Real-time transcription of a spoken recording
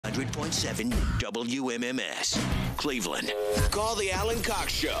100.7 WMMS, Cleveland. Call the Alan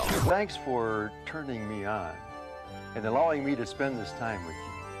Cox Show. Thanks for turning me on and allowing me to spend this time with you.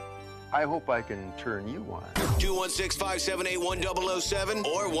 I hope I can turn you on. 216-578-1007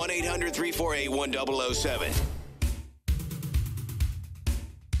 or 1-800-348-1007.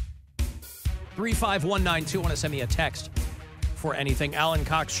 35192. Want to send me a text for anything.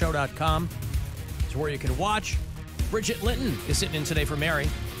 AlanCoxShow.com is where you can watch. Bridget Linton is sitting in today for Mary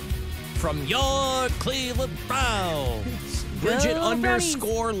from your Cleveland Browns. Bridget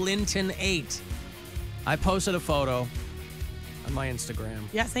 _Linton 8. I posted a photo on my Instagram.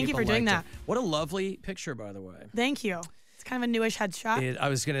 Yes, thank you for doing that. What a lovely picture, by the way. Thank you. It's kind of a newish headshot. I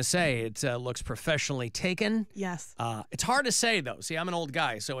was going to say, it looks professionally taken. Yes. It's hard to say, though. See, I'm an old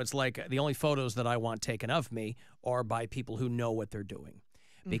guy, so it's like the only photos that I want taken of me are by people who know what they're doing.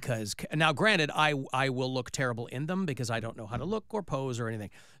 Because, now granted, I will look terrible in them because I don't know how to look or pose or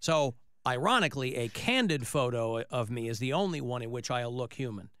anything. So, ironically, a candid photo of me is the only one in which I look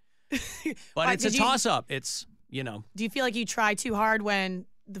human. But it's a toss-up. It's, you know. Do you feel like you try too hard when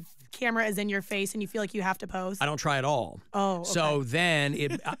the camera is in your face and you feel like you have to pose? I don't try at all. Oh, okay. So then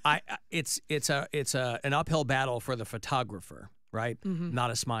it's an uphill battle for the photographer, right? Mm-hmm. Not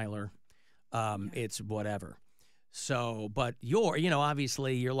a smiler. It's whatever. So, but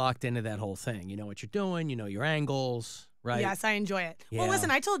obviously you're locked into that whole thing. You know what you're doing. You know your angles, right? Yes, I enjoy it. Yeah. Well, listen,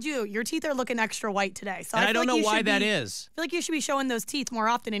 I told you your teeth are looking extra white today. So and I don't know why that is. I feel like you should be showing those teeth more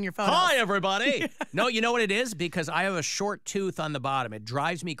often in your photos. Hi, everybody. No, you know what it is? Because I have a short tooth on the bottom. It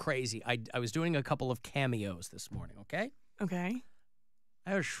drives me crazy. I was doing a couple of cameos this morning, okay? Okay. I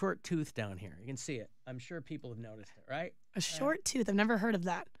have a short tooth down here. You can see it. I'm sure people have noticed it, right? A short tooth. I've never heard of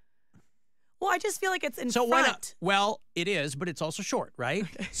that. Well, I just feel like it's in front. Why not? Well, it is, but it's also short, right?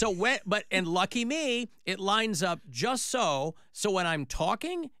 Okay. So and lucky me, it lines up just so when I'm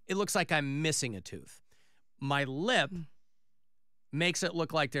talking, it looks like I'm missing a tooth. My lip makes it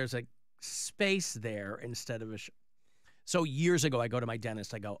look like there's a space there instead of So years ago, I go to my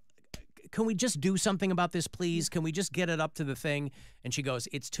dentist. I go, can we just do something about this, please? Can we just get it up to the thing? And she goes,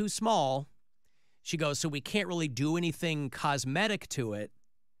 it's too small. She goes, so we can't really do anything cosmetic to it.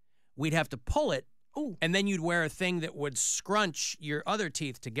 We'd have to pull it, and then you'd wear a thing that would scrunch your other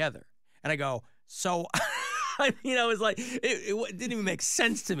teeth together. And I go, so, it's like, it didn't even make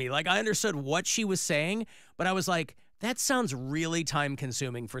sense to me. Like, I understood what she was saying, but I was like, that sounds really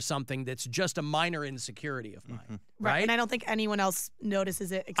time-consuming for something that's just a minor insecurity of mine, right? And I don't think anyone else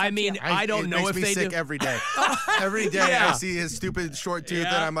notices it except you. I don't know if they do. It makes me sick every day. Every day I see his stupid short tooth,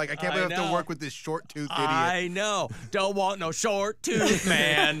 and I'm like, I can't believe I have to work with this short tooth idiot. I know. Don't want no short tooth,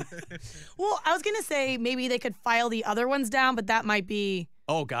 man. Well, I was going to say maybe they could file the other ones down, but that might be...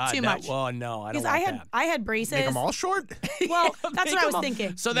 Oh, God. Too much. Oh, no, I don't want that. I had braces. Make them all short? Well, that's what I was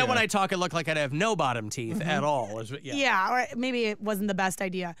thinking. So then when I talk, it looked like I'd have no bottom teeth at all. Yeah, or maybe it wasn't the best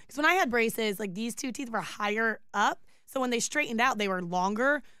idea. Because when I had braces, like these two teeth were higher up. So when they straightened out, they were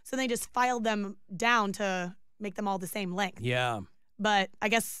longer. So they just filed them down to make them all the same length. Yeah. But I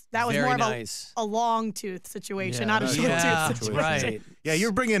guess that was more of a long tooth situation, not a short tooth situation. Right. Yeah,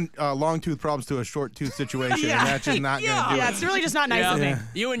 you're bringing long tooth problems to a short tooth situation, and that's just not going to do it. Yeah, it's really just not nice of me.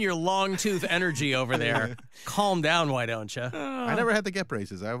 You and your long tooth energy over there. Calm down, why don't you? I never had to get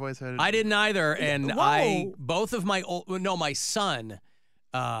braces. I've always had. I didn't either, and my son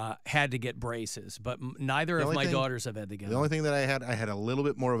had to get braces, but neither of my daughters have had to get them. The only thing that I had a little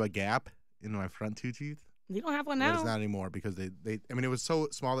bit more of a gap in my front two teeth. You don't have one now. But it's not anymore because they it was so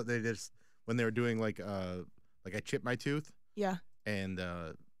small that they just, when they were doing like I chipped my tooth. Yeah. And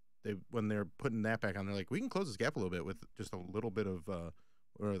when they're putting that back on, they're like, we can close this gap a little bit with just a little bit of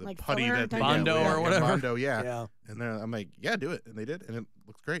or the like putty that Bondo or whatever. Bondo, yeah. And then I'm like, yeah, do it, and they did, and it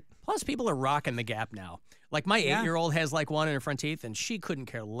looks great. Plus, people are rocking the gap now. Like my 8-year-old has like one in her front teeth, and she couldn't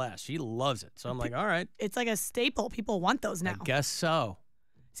care less. She loves it. So I'm like, all right. It's like a staple. People want those now. I guess so.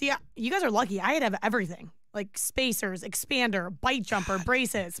 See, you guys are lucky. I had to have everything. Like spacers, expander, bite jumper,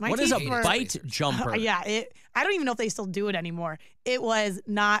 braces. What is a bite jumper? I don't even know if they still do it anymore. It was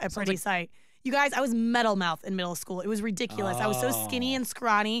not a pretty sight. You guys, I was metal mouth in middle school. It was ridiculous. I was so skinny and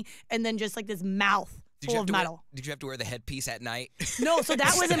scrawny, and then just like this mouth full of metal. Did you have to wear the headpiece at night? No, so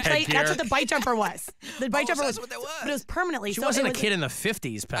that was in place. That's what the bite jumper was. The bite jumper that's what that was. But it was permanently. She wasn't a kid in the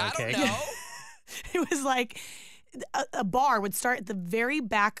 50s, Poundcake. I don't know. It was like a bar would start at the very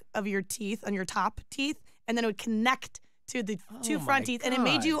back of your teeth, on your top teeth, and then it would connect to the two front teeth, and it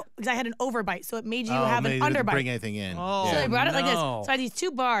made you, because I had an overbite, so it made you have an underbite. Bring anything in. Oh, so I brought it like this. So I had these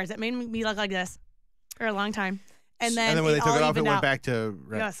two bars that made me look like this for a long time. And then when they took all it off, it evened went out. back to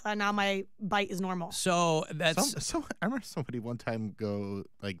Yes, and now my bite is normal. So that's I remember somebody one time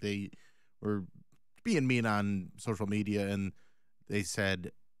like they were being mean on social media, and they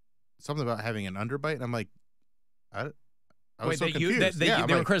said something about having an underbite, and I'm like, I was so confused. they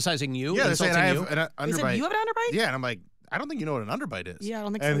were criticizing you, yeah, they're saying I have insulting an They said, underbite. you have an underbite? Yeah, and I'm like, I don't think you know what an underbite is. Yeah, I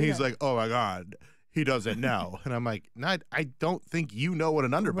don't think so And he's either. like, oh my God, he doesn't know. And I'm like, no, I don't think you know what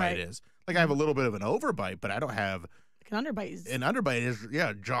an underbite Right. is. Like, I have a little bit of an overbite, but I don't have Like an underbite is an underbite is,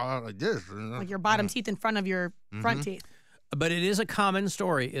 jaw like this. like your bottom teeth in front of your front teeth. But it is a common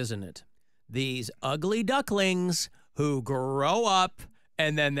story, isn't it? These ugly ducklings who grow up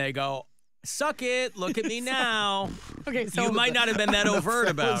and then they go, suck it, look at me now. Okay, so You might not have been that overt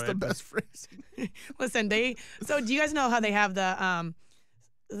That was about the it. best phrasing. listen, so do you guys know how they have the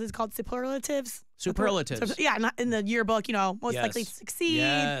is it called superlatives? Superlatives. Yeah, in the yearbook, most likely to Yes. succeed,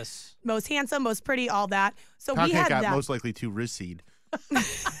 Yes. most handsome, most pretty, all that. So we Poundcake had got that. most likely to recede.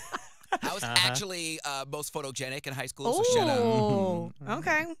 I was actually most photogenic in high school, so shut up. Oh,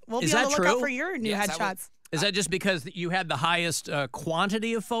 okay. We'll Is be on that the lookout true? for your new Yes, I will. headshots. Is that just because you had the highest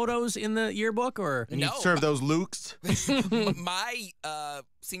quantity of photos in the yearbook, or And No. you serve those Lukes. My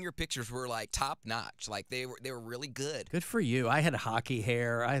senior pictures were like top notch. Like they were really good. good for you? I had hockey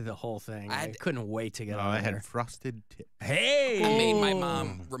hair. I had the whole thing. I couldn't wait to get Oh, on I there. had frosted tips. Hey, I made my Oh.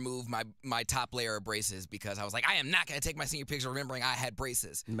 mom remove my top layer of braces because I was like, I am not going to take my senior picture remembering I had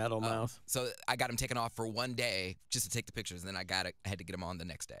braces. metal mouth. So I got them taken off for one day just to take the pictures, and then I had to get them on the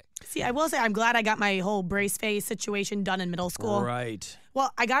next day. See, I will say I'm glad I got my whole brace face situation done in middle school. Right.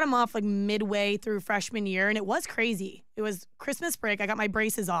 Well, I got them off like midway through freshman year, and it was crazy. It was Christmas break. I got my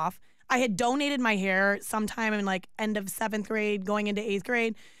braces off. I had donated my hair sometime in like end of 7th grade, going into 8th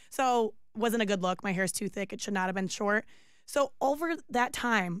grade. So wasn't a good look. My hair's too thick. It should not have been short. So over that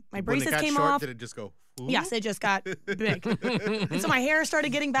time, my When braces it got came short, off. did it just go? Ooh? Yes, it just got big. And so my hair started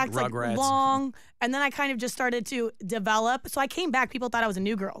getting back to like Rugrats. long, and then I kind of just started to develop. So I came back. People thought I was a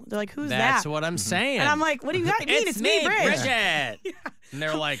new girl. They're like, "Who's That's that?" what I'm saying. And I'm like, "What do you mean? It's me, Bridge." Bridget. And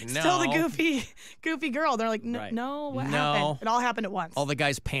they're like, no. Still the goofy girl. They're like, Right. no, what No. happened? It all happened at once. All the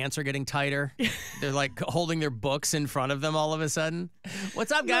guys' pants are getting tighter. They're like holding their books in front of them all of a sudden.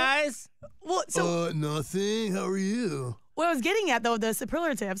 What's up, guys? Well, so Nothing. How are you? what I was getting at though, the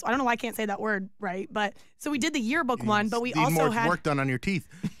superlatives. I don't know why I can't say that word right, but so we did the yearbook one, but we Need also more had work done on your teeth.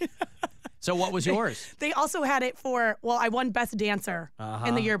 So what was yours? they also had it for. Well, I won best dancer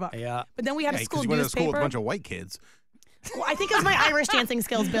in the yearbook. Yeah. But then we had a Because school you went to school with newspaper. a bunch of white kids. Well, I think it was my Irish dancing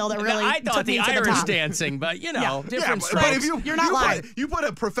skills, Bill, that really I took thought me the to the Irish top. dancing, but you know, different but strokes. if You're not lying. You put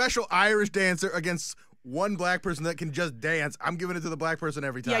a professional Irish dancer against one black person that can just dance. I'm giving it to the black person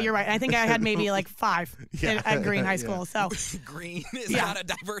every time. Yeah, you're right. I think I had maybe like 5 Yeah. at Green High Yeah. School. So Green is Yeah. not a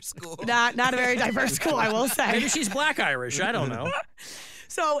diverse school. not a very diverse school, I will say. Maybe she's black Irish. I don't know.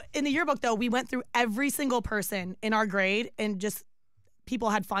 So in the yearbook, though, we went through every single person in our grade and just people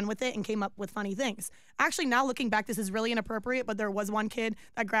had fun with it and came up with funny things. Actually, now looking back, this is really inappropriate, but there was one kid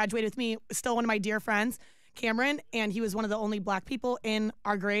that graduated with me, still one of my dear friends, Cameron, and he was one of the only black people in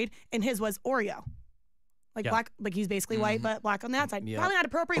our grade, and his was Oreo. Like Yeah. black, like he's basically white, but black on that side. Yeah. Probably not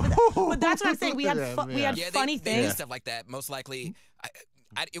appropriate, but that's what I'm saying. We had Yeah, we had Yeah, funny they did things. stuff like that. Most likely,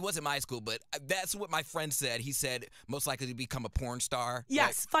 it wasn't my school, but that's what my friend said. He said most likely to become a porn star.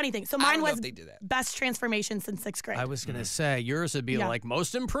 Yes, funny things. So I mine don't know was if they did that. best transformation since 6th grade. I was gonna say yours would be Yeah. like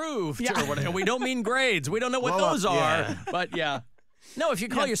most improved, Yeah. or whatever. We don't mean grades. We don't know what Blow up, those are, yeah. but yeah. No, if you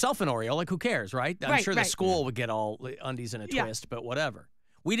call yourself an Oreo, like who cares, right? I'm Right, sure the right. school would get all undies in a Yeah. twist, but whatever.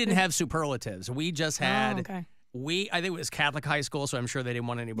 We didn't have superlatives. We just had. Oh, okay. I think it was Catholic high school, so I'm sure they didn't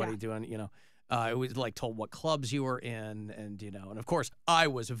want anybody Yeah. doing, it was like told what clubs you were in, and and of course I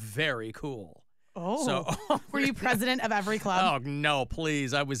was very cool. Oh, So were you president of every club? Oh no,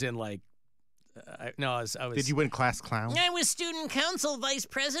 please! I was in like, I was. Did you win class clown? I was student council vice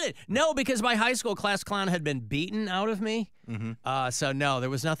president. No, because my high school class clown had been beaten out of me. So no, there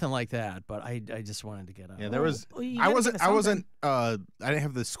was nothing like that. But I just wanted to get out. Yeah, there was. Well, you I gotta wasn't. give us I wasn't. I didn't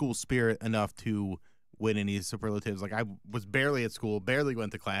have the school spirit enough to win any superlatives. Like I was barely at school, barely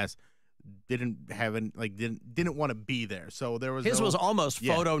went to class, didn't have any, like didn't want to be there. So there was. His no, was almost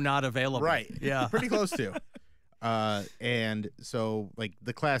Yeah. photo not available. Right. Yeah. Pretty close to. And so like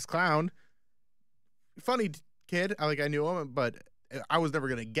the class clown, funny kid. I knew him, but I was never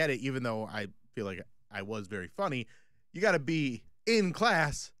gonna get it, even though I feel like I was very funny. You got to be in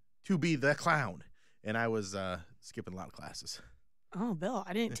class to be the clown, and I was skipping a lot of classes. Oh, Bill,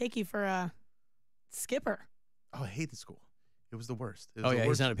 I didn't take you for a skipper. Oh, I hate the school. It was the worst. It was Oh the yeah, he's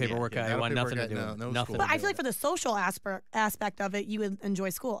worst. not a paperwork guy. not I a want nothing to paperwork do guy. with No nothing. school. But I feel like for the social aspect of it, you would enjoy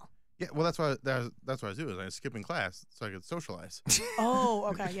school. Yeah, well, that's what I was doing. I was skipping class so I could socialize. Oh,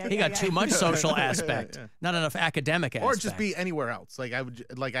 okay. Yeah, He got too much social aspect, not enough academic aspect. Or just be anywhere else. Like I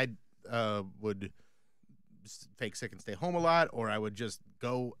would fake sick and stay home a lot, or I would just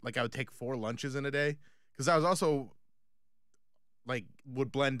go. Like I would take 4 lunches in a day because I was also like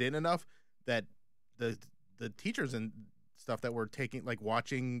would blend in enough that the teachers and stuff that were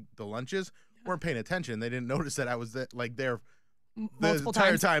watching the lunches weren't paying attention. They didn't notice that I was there multiple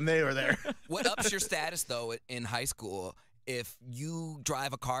entire times. time they were there. What ups your status, though, in high school, if you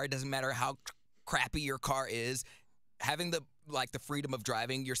drive a car, it doesn't matter how crappy your car is, having the freedom of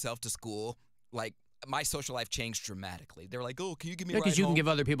driving yourself to school, like, my social life changed dramatically. They were like, oh, can you give me a ride home? Because you can give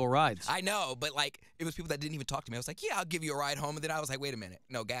other people rides. I know, but, like, it was people that didn't even talk to me. I was like, yeah, I'll give you a ride home. And then I was like, wait a minute.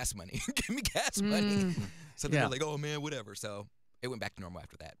 No, gas money. Give me gas money. So they were like, oh, man, whatever. So it went back to normal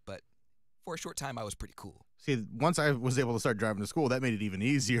after that. But for a short time, I was pretty cool. See, once I was able to start driving to school, that made it even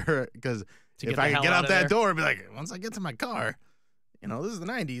easier because if I I could get out that door and be like, once I get to my car, this is the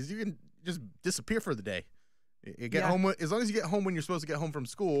 90s, you can just disappear for the day. You get home, as long as you get home when you're supposed to get home from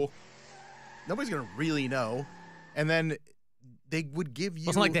school, nobody's going to really know. And then they would give you... It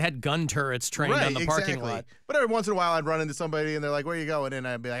wasn't like they had gun turrets trained on the parking lot. But every once in a while, I'd run into somebody and they're like, where are you going? And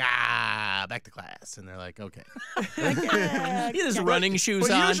I'd be like, back to class. And they're like, okay. He had his running shoes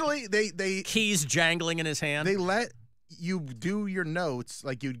but on. Usually they keys jangling in his hand. They let you do your notes.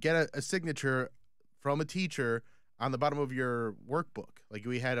 Like you'd get a signature from a teacher on the bottom of your workbook. Like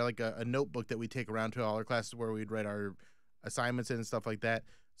we had a notebook that we'd take around to all our classes where we'd write our assignments in and stuff like that.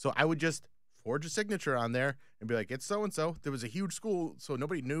 So I would just forge a signature on there and be like, it's so-and-so. There was a huge school, so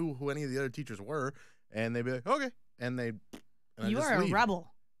nobody knew who any of the other teachers were. And they'd be like, okay. And you are a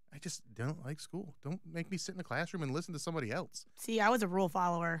rebel. I just don't like school. Don't make me sit in a classroom and listen to somebody else. See, I was a rule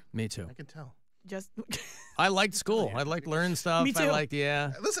follower. Me too. I can tell. I liked school. I liked learning stuff. Me too.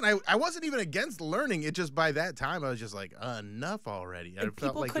 Listen, I wasn't even against learning. It just by that time I was just like, enough already. I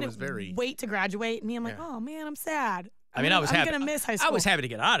felt like it was very wait to graduate. Me, I'm like, oh man, I'm sad. I mean, I was happy. I'm gonna miss high school. I was happy to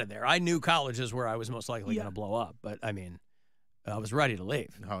get out of there. I knew colleges where I was most likely going to blow up, but I mean, I was ready to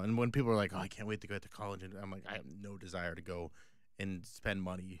leave. No, and when people are like, "Oh, I can't wait to go to college," and I'm like, I have no desire to go and spend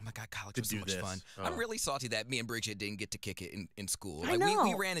money. Oh my God, college was so much fun. Oh. I'm really salty that me and Bridget didn't get to kick it in school. I Like know.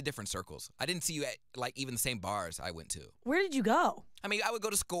 we ran in different circles. I didn't see you at even the same bars I went to. Where did you go? I mean, I would go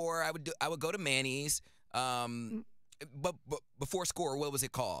to Score. I would go to Manny's. But before Score, what was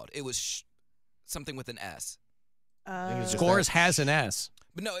it called? It was something with an S. Scores has an S.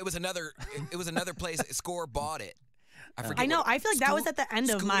 But no, it was another. It was another place. Score bought it. I forget. I know. I feel like that was at the end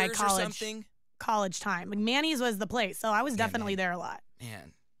of my Scooters college time. Like Manny's was the place, so I was definitely there a lot.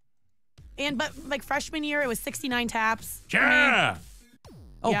 Man. But like freshman year, it was 69 taps. Yeah.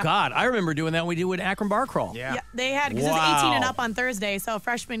 Oh Yeah. God, I remember doing that when we did with Akron Bar Crawl. Yeah. Yeah, they had because it was 18 and up on Thursday. So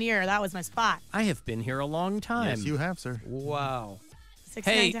freshman year, that was my spot. I have been here a long time. Yes, you have, sir. Wow.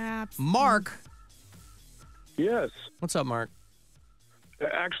 69 Hey, taps. Mark. Yes. What's up, Mark?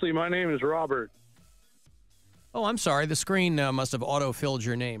 Actually, my name is Robert. Oh, I'm sorry. The screen must have auto-filled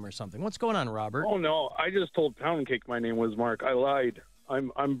your name or something. What's going on, Robert? Oh no, I just told Poundcake my name was Mark. I lied.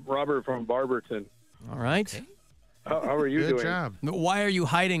 I'm Robert from Barberton. All right. Okay. How are you Good doing? job. Why are you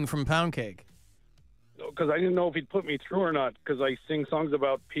hiding from Poundcake? Because I didn't know if he'd put me through or not. Because I sing songs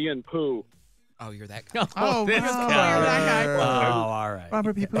about pee and poo. Oh, you're that guy. Oh, this you're guy. that guy. Oh, all right.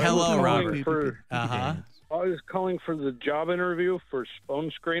 Robert people. Hello, calling Robert. for- Uh-huh. I was calling for the job interview for phone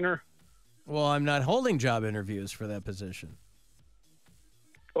screener. Well, I'm not holding job interviews for that position.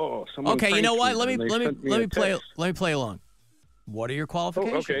 Oh, someone. Okay, you know what? pranked Let me and they let me sent let me a play text. let me play along. What are your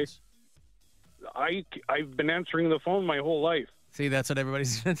qualifications? I've been answering the phone my whole life. See, that's what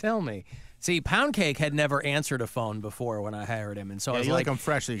everybody's going to tell me. See, Poundcake had never answered a phone before when I hired him, and so I was you like, like 'em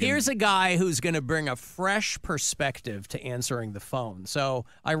fresh. So you can- here's a guy who's going to bring a fresh perspective to answering the phone. So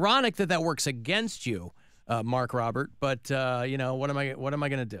ironic that that works against you, Mark Robert. But you know, what am I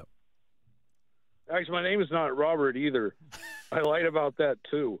going to do? Actually, my name is not Robert either. I lied about that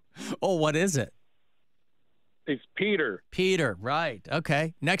too. Oh, what is it? It's Peter. Peter, right?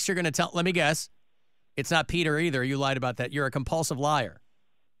 Okay. Next, you're going to tell. Let me guess. It's not Peter either. You lied about that. You're a compulsive liar.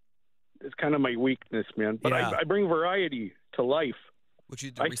 It's kind of my weakness, man. But Yeah. I bring variety to life. Which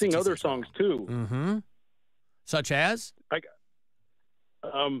you do I research sing other yourself songs on. too. Mm-hmm. Such as?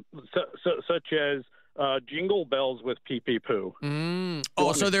 Such as Jingle Bells with Pee Pee Poo.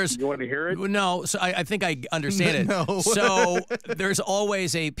 Oh, so there's. You want to hear it? No, so I think I understand it. No. So there's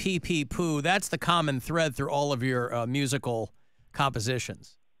always a pee pee poo. That's the common thread through all of your musical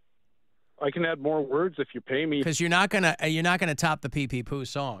compositions. I can add more words if you pay me. Because you're not gonna top the pee pee poo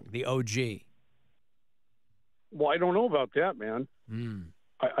song, the OG. Well, I don't know about that, man.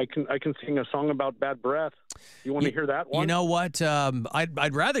 I can sing a song about bad breath. You want to hear that one? You know what?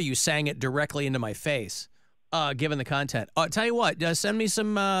 I'd rather you sang it directly into my face, given the content. Tell you what, send me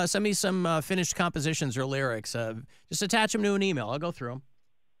some finished compositions or lyrics. Just attach them to an email. I'll go through them.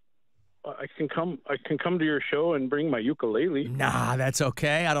 I can come to your show and bring my ukulele. Nah, that's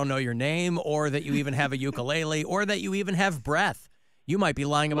okay. I don't know your name, or that you even have a ukulele, or that you even have breath. You might be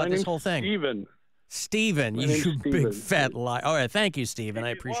lying about this whole thing. Steven, you big fat lie. All right, thank you, Steven. I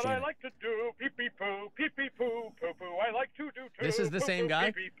appreciate what it. I like to do, pee-pee-poo, pee-pee-poo, poo-poo. I like to do too. This is the same guy?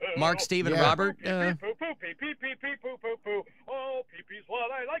 Pee-pee-poo. Mark, Steven, Yeah. Robert? Pee-pee-poo, pee-pee-poo, poo-poo. Oh, pee-pee's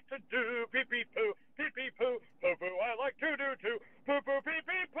what I like to do, pee-pee-poo, pee-pee-poo, poo-poo. I like to do too, poo-poo,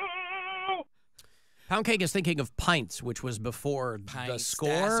 pee-pee-poo. Poundcake is thinking of Pints, which was before the Pints, score.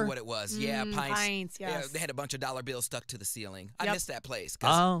 that's what it was. Yeah, Pints. Pints, yes. Yeah, they had a bunch of dollar bills stuck to the ceiling. I Yep. missed that place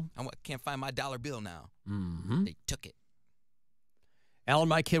because Oh. I can't find my dollar bill now. Mm-hmm. They took it. Alan,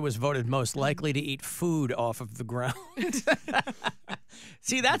 my kid, was voted most likely to eat food off of the ground.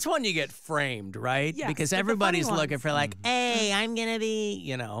 See, that's when you get framed, right? Yes, because it's the everybody's funny looking ones. for like, hey, I'm going to be,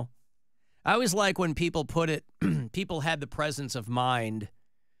 you know. I always like when people put it, people had the presence of mind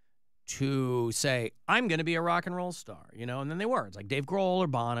to say, I'm going to be a rock and roll star, you know, and then they were. It's like Dave Grohl or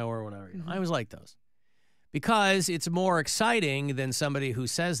Bono or whatever. You know? I always like those because it's more exciting than somebody who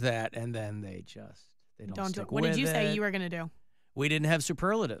says that and then they don't Don't do stick it. What did with you say it. you were going to do? We didn't have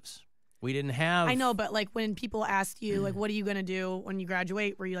superlatives. We didn't have. I know, but like when people asked you, like, what are you going to do when you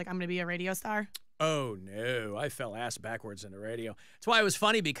graduate? Were you like, I'm going to be a radio star? Oh, no. I fell ass backwards into radio. That's why it was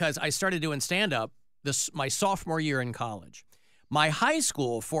funny because I started doing stand-up my sophomore year in college. My high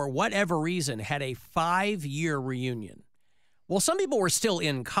school, for whatever reason, had a 5-year reunion. Well, some people were still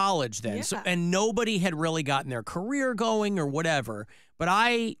in college then, Yeah. and nobody had really gotten their career going or whatever. But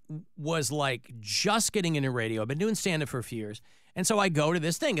I was like just getting into radio. I've been doing stand-up for a few years. And so I go to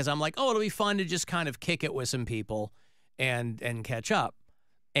this thing because I'm like, oh, it'll be fun to just kind of kick it with some people and catch up.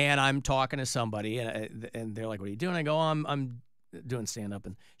 And I'm talking to somebody, and they're like, what are you doing? I go, I'm doing stand-up.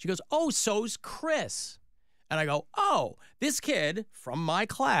 And she goes, oh, so's Chris. And I go, oh, this kid from my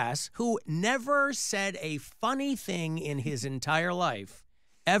class who never said a funny thing in his entire life,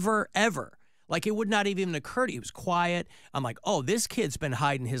 ever. Like, it would not even occur to you. He was quiet. I'm like, oh, this kid's been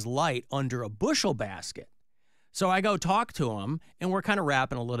hiding his light under a bushel basket. So I go talk to him, and we're kind of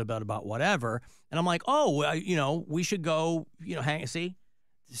rapping a little bit about whatever. And I'm like, oh, you know, we should go, you know, hang. See,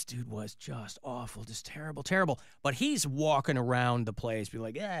 this dude was just awful, just terrible. But he's walking around the place, be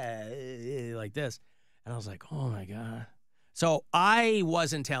like, like this. And I was like, oh, my God. So I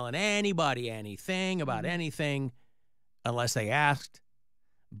wasn't telling anybody anything about anything unless they asked.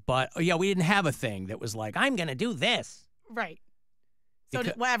 But, yeah, we didn't have a thing that was like, I'm going to do this. Right. So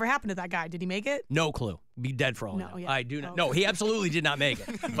Because- whatever happened to that guy? Did he make it? No clue. Be dead for all I No, know. yeah. I do not. Oh, No, okay. he absolutely did not make it.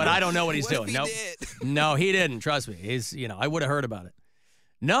 But I don't know what he's What if doing. he No, did? no, he didn't. Trust me. He's, you know, I would have heard about it.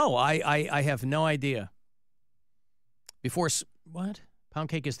 No, I have no idea. What?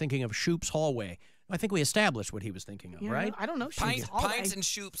 Poundcake is thinking of Shoop's Hallway. I think we established what he was thinking of, Yeah, right? I don't know. Pints, Hallway. Pints and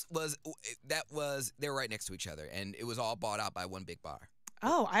Shoops they were right next to each other, and it was all bought out by one big bar.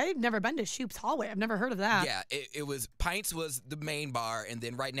 Oh, I've never been to Shoop's Hallway. I've never heard of that. Yeah, it was Pints was the main bar, and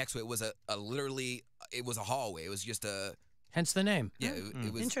then right next to it was a hallway. It was just a Hence the name. yeah,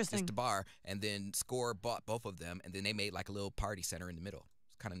 it was Interesting. just a bar, and then Score bought both of them, and then they made like a little party center in the middle.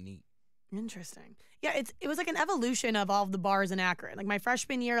 It's kind of neat. Interesting. Yeah, it was like an evolution of all of the bars in Akron. Like my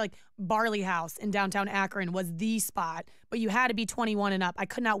freshman year, like Barley House in downtown Akron was the spot, but you had to be 21 and up. I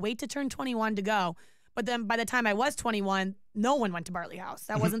could not wait to turn 21 to go. But then by the time I was 21, no one went to Barley House.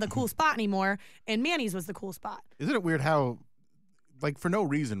 That wasn't the cool spot anymore, and Manny's was the cool spot. Isn't it weird how, like, for no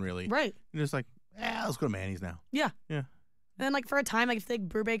reason really, Right. you're just like, let's go to Manny's now. Yeah. Yeah. And then like for a time, like I think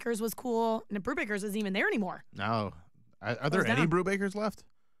Brewbaker's was cool, and Brewbaker's isn't even there anymore. No, are there any down. Brewbakers left?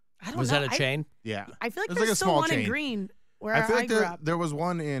 I don't Was know. that a chain? Yeah. I feel like There's there's like a still small one in chain. Green where I feel like grew up. there was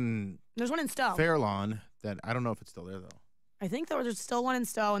one in There's one in Stowe. Fairlawn that I don't know if it's still there though. I think there's still one in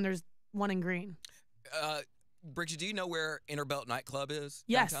Stowe, and there's one in Green. Bridget, do you know where Interbelt nightclub is?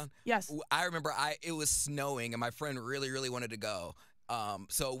 Yes. Downtown? Yes. I remember it was snowing, and my friend really wanted to go.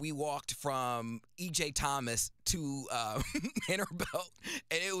 So we walked from E.J. Thomas to Interbelt,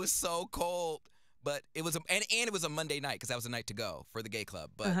 and it was so cold. But it was it was a Monday night because that was the night to go for the gay club.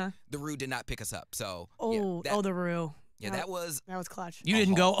 But the Rue did not pick us up. So the Rue. yeah, that was That was clutch. You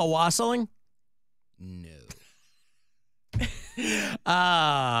didn't go a wassailing? no.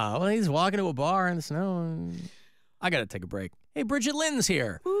 Well, he's walking to a bar in the snow. I got to take a break. Hey, Bridget Lynn's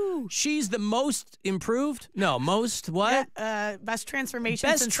here. Woo. She's the most improved? No, most what? Best transformation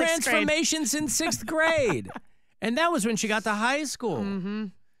Best since sixth grade. transformation since 6th grade. And that was when she got to high school. Mm-hmm.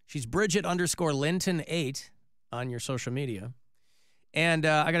 She's Bridget_Linton8 on your social media. And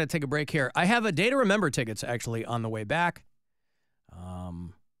I got to take a break here. I have a Day to Remember tickets actually on the way back.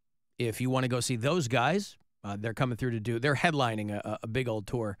 If you want to go see those guys, they're coming through they're headlining a big old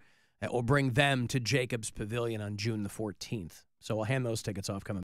tour that will bring them to Jacobs Pavilion on June the 14th. So I'll hand those tickets off coming